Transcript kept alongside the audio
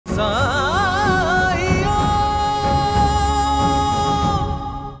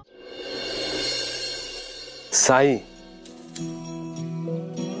साई,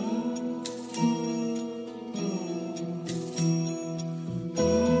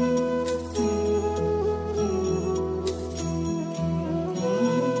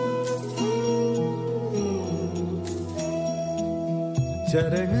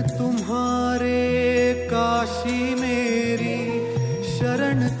 चरण तुम्हारे काशी मेरी,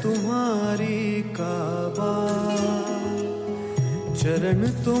 शरण तुम्हारी काबा। चरण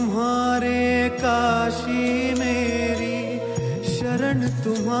तुम्हारे काशी मेरी, शरण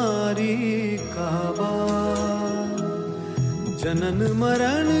तुम्हारी काबा। जनन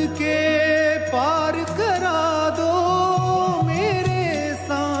मरण के पार करा दो मेरे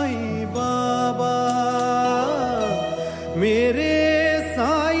साईं बाबा, मेरे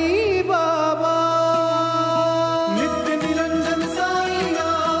साईं बाबा। नित्य निरंजन साईं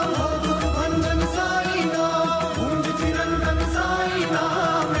नाम, दुख भंजन साईं नाम, कुंज चिरंतन साईं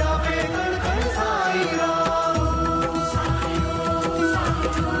नाम, व्यापे कण कण साईं राम। साईं ओम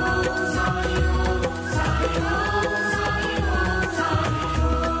साईं ओम साईं ओम साईं ओम साईं ओम साईं ओम साईं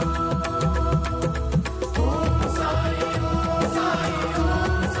ओम साईं ओम साईं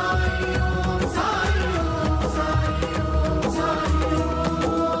ओम साईं ओम साईं ओम साईं ओम।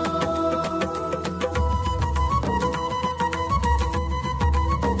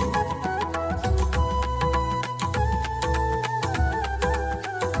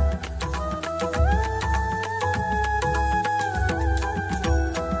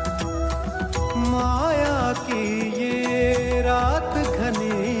 माया की ये रात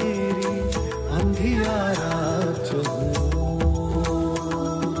घनेरी, अंधियारा जो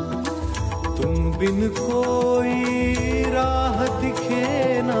तुम बिन कोई राह दिखे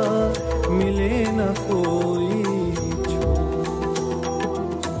ना, मिले न कोई जो।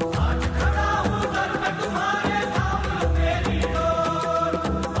 आज खड़ा हूँ दर में तुम्हारे, थाम लो मेरी डोर,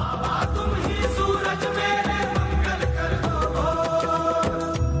 बाबा तुम ही सूरज मेरे, मंगल कर दो भोर।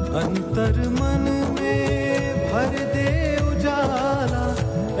 अंतर मन में भर दे उजाला,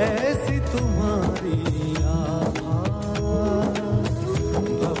 ऐसी तुम्हारी आभा।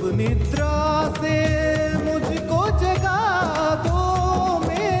 भव निद्रा से मुझको जगा दो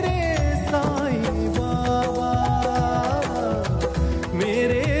मेरे साईं बाबा,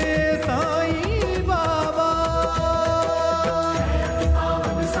 मेरे साईं बाबा।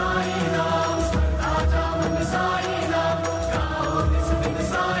 पावन साईं नाम, स्मरता जामन साईं नाम, गाओ निस दिन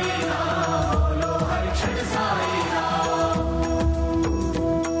साईं नाम, बोलो हर क्षण साईं नाम।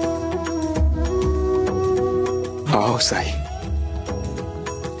 आओ साई,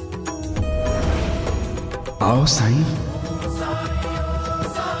 आओ साई।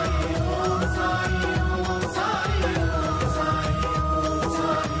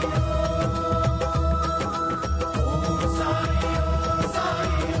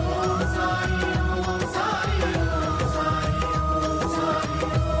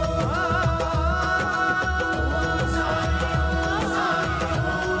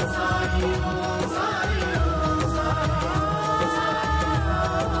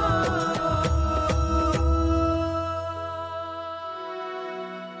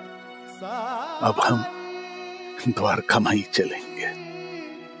 अब हम द्वारकामाई चलेंगे।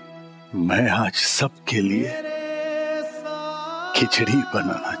 मैं आज सबके लिए खिचड़ी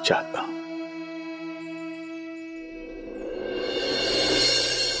बनाना चाहता हूं।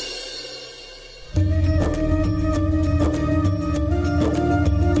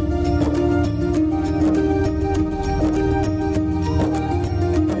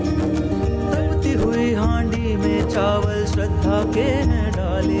 तपती हुई हांडी में चावल श्रद्धा के हैं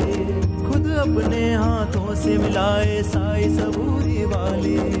डाले, खुद अपने हाथों से मिलाए साई सबूरी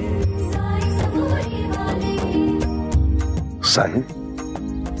वाले। साई,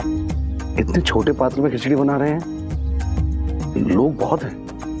 इतने छोटे पात्र में खिचड़ी बना रहे हैं, लोग बहुत हैं।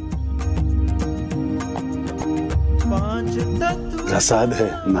 प्रसाद है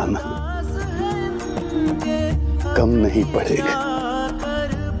नाना, कम नहीं पड़ेगा।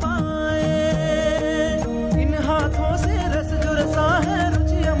 इन हाथों से रस जो रसा है,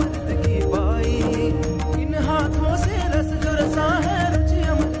 रुचि अमृत की पाई। इन हाथों से रस जो रसा है, रुचि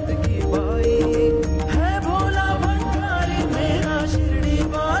अमृत की पाई। है भोला भंडारी मेरा शिरडी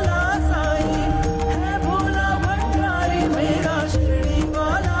वाला साई, है भोला भंडारी मेरा शिरडी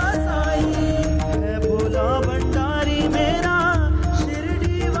वाला साई, है भोला भंडारी मेरा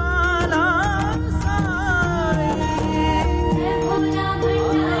शिरडी वाला साई।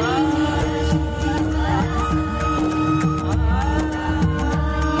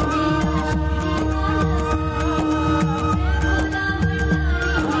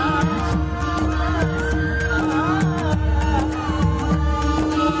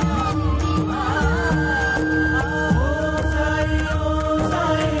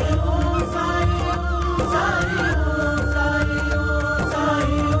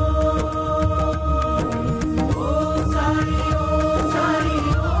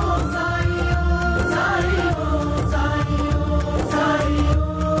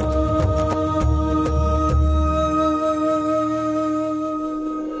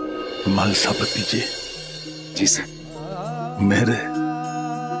 मालसापति जी। जी सर। मेरे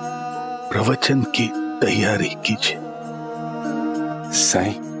प्रवचन की तैयारी कीजिए।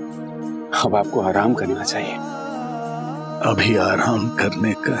 साईं, अब आपको आराम करना चाहिए। अभी आराम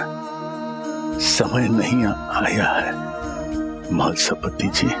करने का समय नहीं आया है मालसापति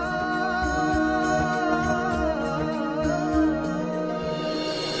जी।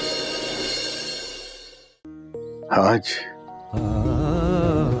 आज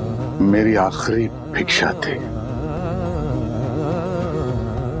मेरी आखिरी भिक्षा थी।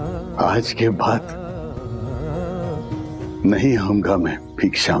 आज के बाद नहीं आऊंगा मैं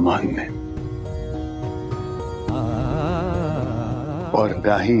भिक्षा मांगने, और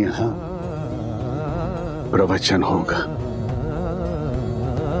ना ही यहां प्रवचन होगा।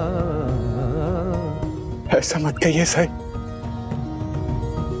 ऐसा मत कहिए साईं।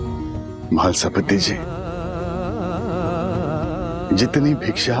 मालसापति जी, जितनी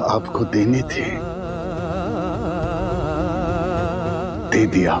भिक्षा आपको देनी थी दे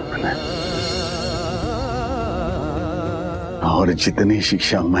दिया आपने, और जितनी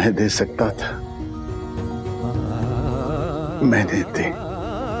शिक्षा मैं दे सकता था मैंने दी।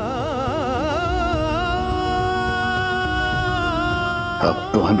 अब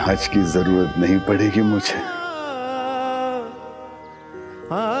तो अनाज की जरूरत नहीं पड़ेगी मुझे,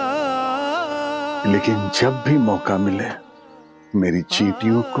 लेकिन जब भी मौका मिले मेरी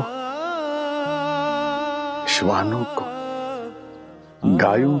चींटियों को, श्वानों को,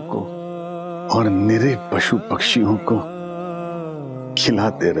 गायों को और निरे पशु पक्षियों को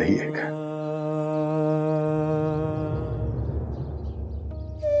खिलाते रहिएगा।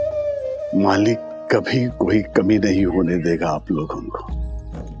 मालिक कभी कोई कमी नहीं होने देगा आप लोगों को।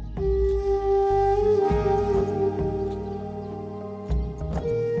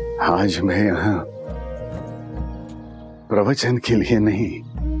 आज मैं यहां प्रवचन के लिए नहीं,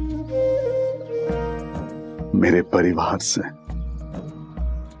 मेरे परिवार से,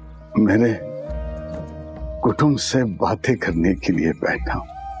 मेरे कुटुंब से बातें करने के लिए बैठा हूं।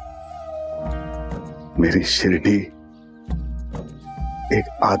 मेरी शिरडी एक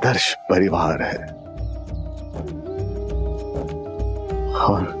आदर्श परिवार है,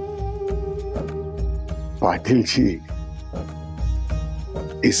 और पाटिल जी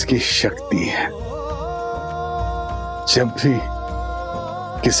इसकी शक्ति है। जब भी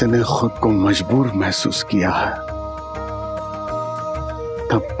किसी ने खुद को मजबूर महसूस किया है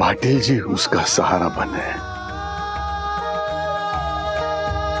तब पाटिल जी उसका सहारा बने।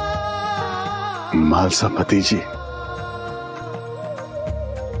 मालसापति जी,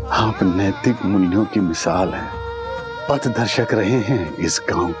 आप नैतिक मूल्यों की मिसाल हैं, पथ दर्शक रहे हैं इस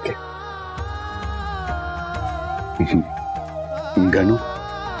गांव के। गनु,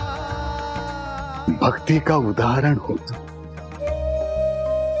 भक्ति का उदाहरण हो तो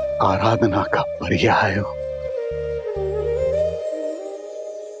आराधना का पर्याय हो।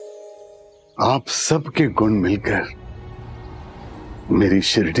 आप सबके गुण मिलकर मेरी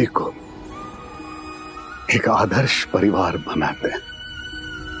शिरडी को एक आदर्श परिवार बनाते हैं।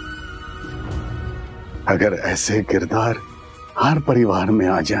 अगर ऐसे किरदार हर परिवार में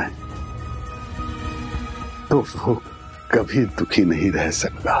आ जाएं, तो वो कभी दुखी नहीं रह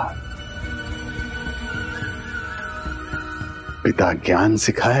सकता। पिता ज्ञान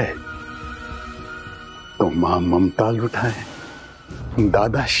सिखाए तो मां ममता लुटाए,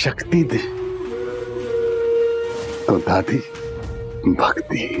 दादा शक्ति दे तो दादी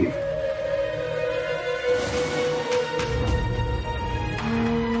भक्ति।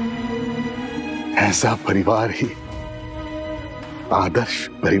 ऐसा परिवार ही आदर्श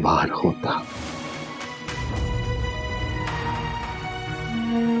परिवार होता।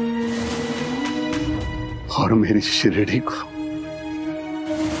 और मेरी शिरडी को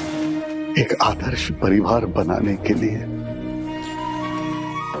एक आदर्श परिवार बनाने के लिए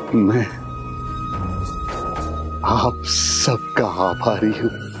मैं आप सबका आभारी हूं।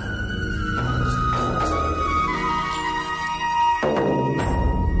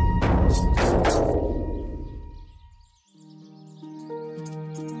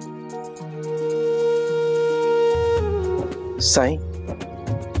 साईं,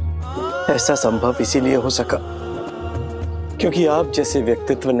 ऐसा संभव इसीलिए हो सका क्योंकि आप जैसे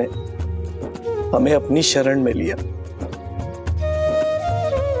व्यक्तित्व ने हमें अपनी शरण में लिया।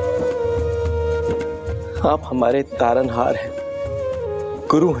 आप हमारे तारनहार हैं,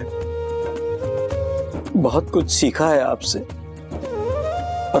 गुरु हैं। बहुत कुछ सीखा है आपसे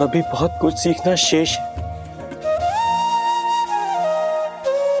और अभी बहुत कुछ सीखना शेष है।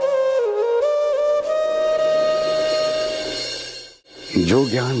 जो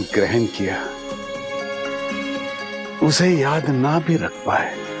ज्ञान ग्रहण किया उसे याद ना भी रख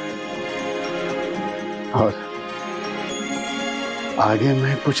पाए और आगे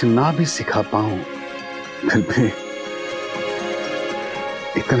मैं कुछ ना भी सिखा पाऊं, फिर भी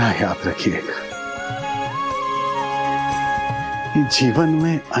इतना याद रखिएगा कि जीवन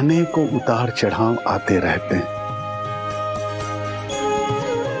में अनेकों उतार चढ़ाव आते रहते हैं।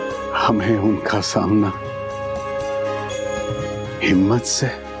 हमें उनका सामना हिम्मत से,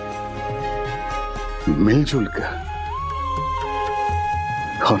 मिलजुल कर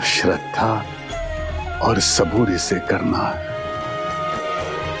और श्रद्धा और सबूरी से करना है।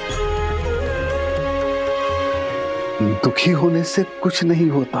 दुखी होने से कुछ नहीं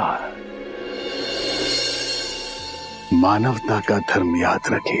होता। मानवता का धर्म याद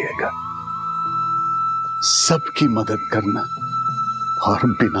रखिएगा, सबकी मदद करना और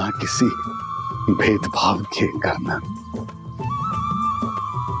बिना किसी भेदभाव के करना।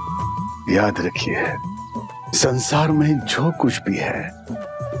 याद रखिए, संसार में जो कुछ भी है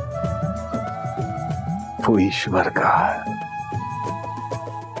वो ईश्वर का है,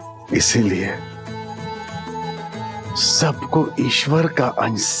 इसीलिए सबको ईश्वर का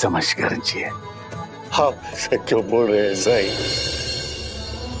अंश समझकर जिए। आप ऐसा क्यों बोल रहे हैं साई?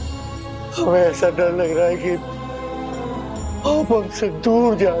 हमें ऐसा डर लग रहा है कि आप हमसे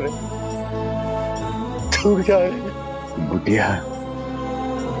दूर जा रहे हैं। बुढ़िया,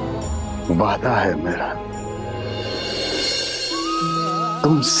 वादा है मेरा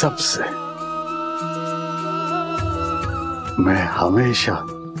तुम सबसे, मैं हमेशा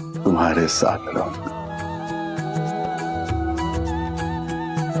तुम्हारे साथ रहूंगा।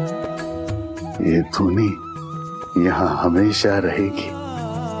 ये धुनी यहां हमेशा रहेगी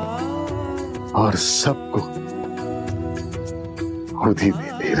और सबको खुद ही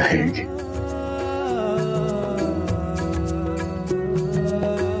देती रहेगी।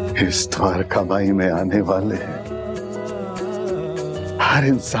 इस द्वारकामाई में आने वाले हर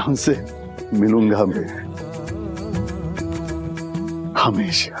इंसान से मिलूंगा मैं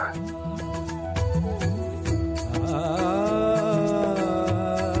हमेशा।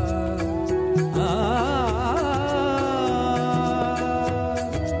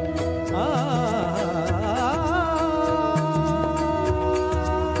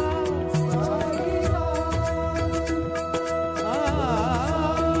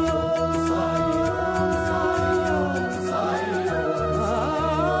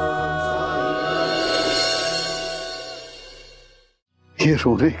 ये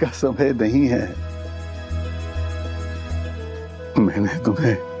रोने का समय नहीं है। मैंने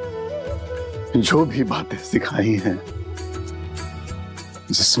तुम्हें जो भी बातें सिखाई हैं,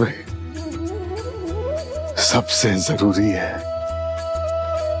 जिसमें सबसे जरूरी है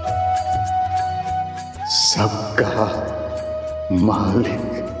सबका मालिक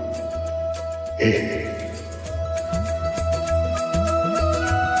एक।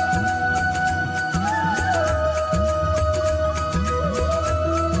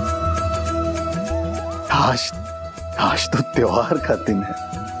 आज तो त्योहार का दिन है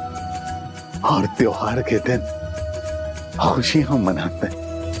और त्योहार के दिन खुशी हम मनाते हैं,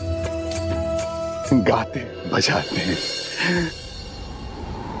 गाते बजाते हैं।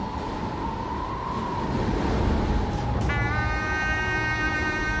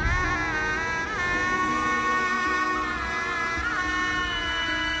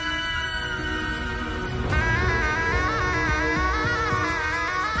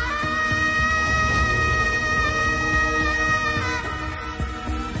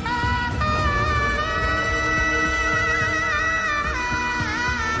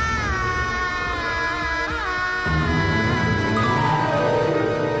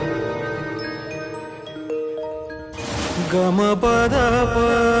 गम पद प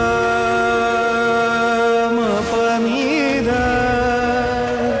म प नि ध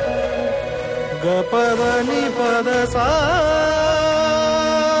ग पद नि पद सा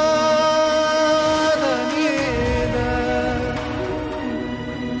ध नि ध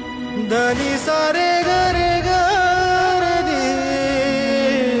ध नि सा रे ग रे ग रे नि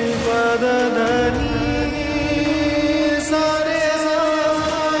पद ध नि सा रे सा।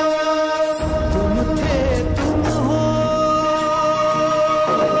 तुम थे तुम हो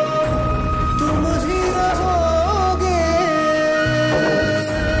तुम ही रहोगे,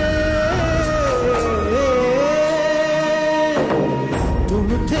 तुम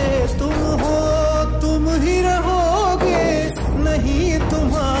थे तुम हो तुम ही रहोगे, नहीं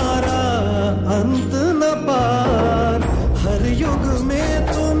तुम्हारा अंत न पार। हर युग में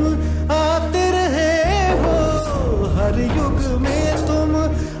तुम आते रहे हो, हर युग में तुम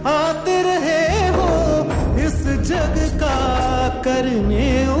आते रहे हो, इस जग का करने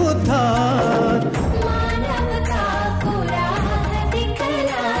उद्धार। मानवता को राह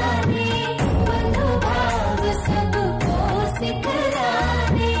दिखलाने, बंधु भाई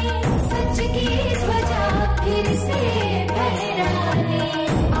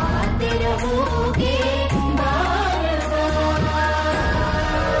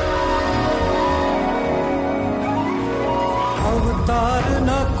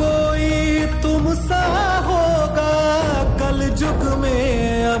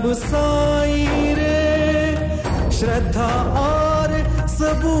साई रे, श्रद्धा और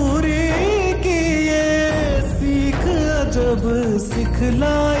सबूरी की ये सीख अजब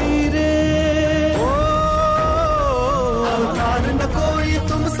सिखलाई रे। अवतार न कोई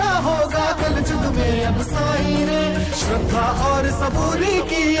तुम सा होगा कल जुग में अब साई रे, श्रद्धा और सबूरी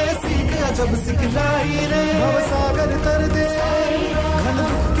की ये सीख अजब सिखलाई रे। भव सागर तर दे घन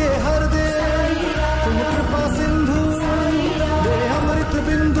दुख के हर दे, तुम कृपा सिंधु दे अमृत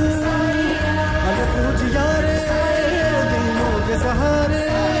बिंदु, अलग उजियारे दीनों के सहारे।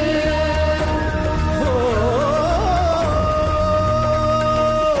 हो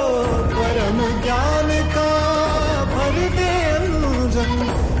परम ज्ञान का भर दे अंजन,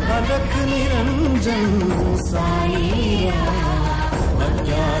 अलख निरंजन साई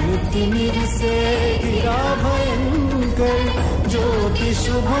अज्ञान तिमिर से गिरा भयंकर, ज्योति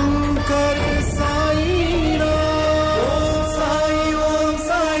शुभंकर साई राम। साई ओम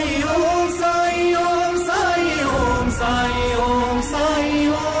साई ओम साई ओम साई ओम साई ओम साई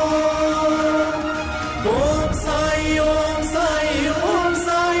ओम साई ओम साई ओम साई ओम साई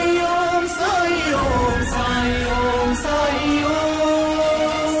ओम साई ओम साई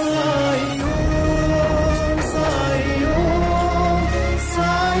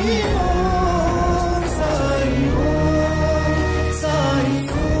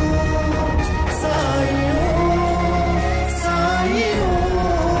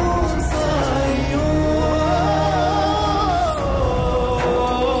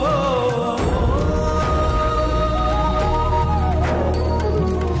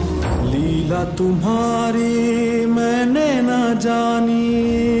तुम्हारी मैंने न जानी,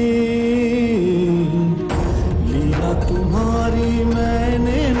 लीला तुम्हारी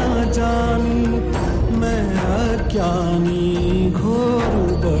मैंने न जानी, मैं अज्ञानी घोर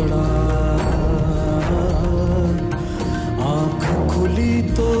बड़ा। आँख खुली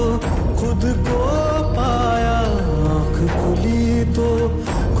तो खुद को पाया, आँख खुली तो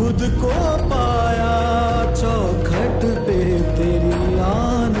खुद को पाया, चौखट पे तेरी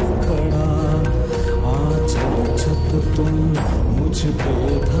आन खड़ा। तुम मुझ पे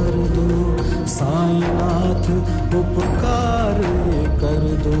धर दो साईनाथ, उपकार ये कर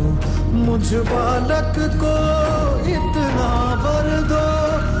दो, मुझ बालक को इतना वर दो,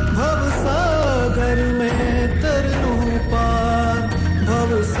 भव सागर में तर लूं पार,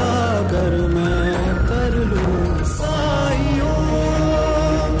 भव सागर में तर लूं। साई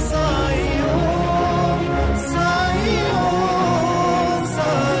ओम साई ओम साई ओम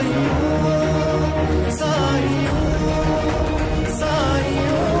साई ओम साई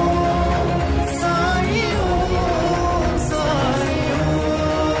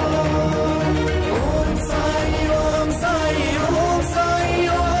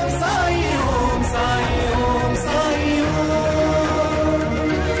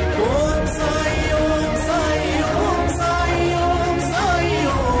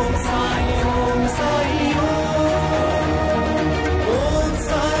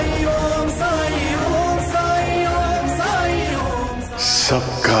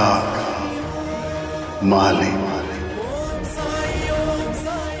सबका मालिक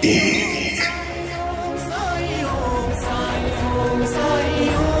एक।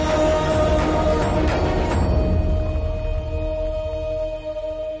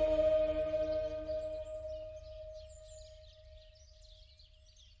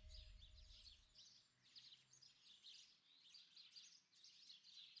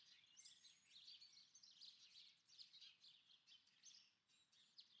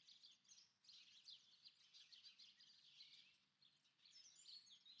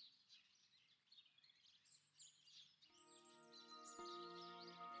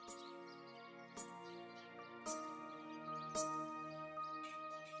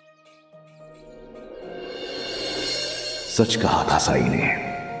 सच कहा था साई ने,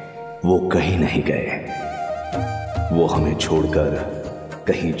 वो कहीं नहीं गए, वो हमें छोड़कर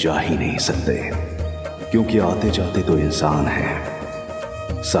कहीं जा ही नहीं सकते, क्योंकि आते जाते तो इंसान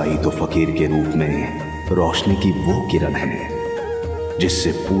है। साई तो फकीर के रूप में रोशनी की वो किरण है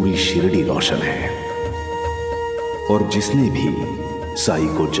जिससे पूरी शिरडी रोशन है। और जिसने भी साई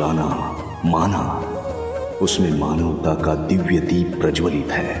को जाना माना, उसमें मानवता का दिव्य दीप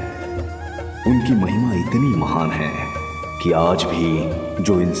प्रज्वलित है। उनकी महिमा इतनी महान है कि आज भी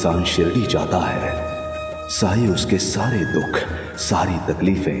जो इंसान शिरडी जाता है, साई उसके सारे दुख, सारी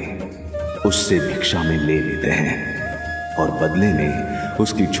तकलीफें उससे भिक्षा में ले लेते हैं और बदले में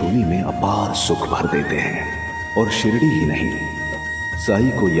उसकी झोली में अपार सुख भर देते हैं। और शिरडी ही नहीं, साई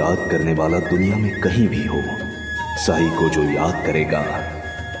को याद करने वाला दुनिया में कहीं भी हो, साई को जो याद करेगा,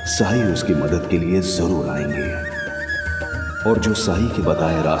 साई उसकी मदद के लिए जरूर आएंगे। और जो साई के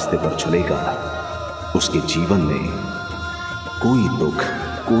बताए रास्ते पर चलेगा उसके जीवन में कोई दुख,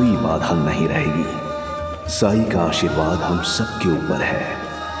 कोई बाधा नहीं रहेगी। साई का आशीर्वाद हम सबके ऊपर है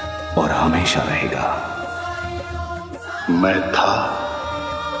और हमेशा रहेगा। मैं था,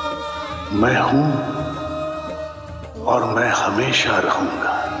 मैं हूं और मैं हमेशा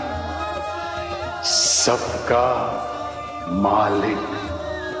रहूंगा। सबका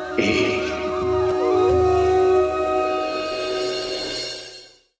मालिक एक।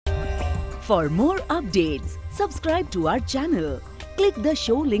 For more updates, subscribe to our channel, click the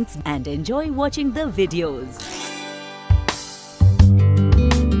show links and enjoy watching the videos.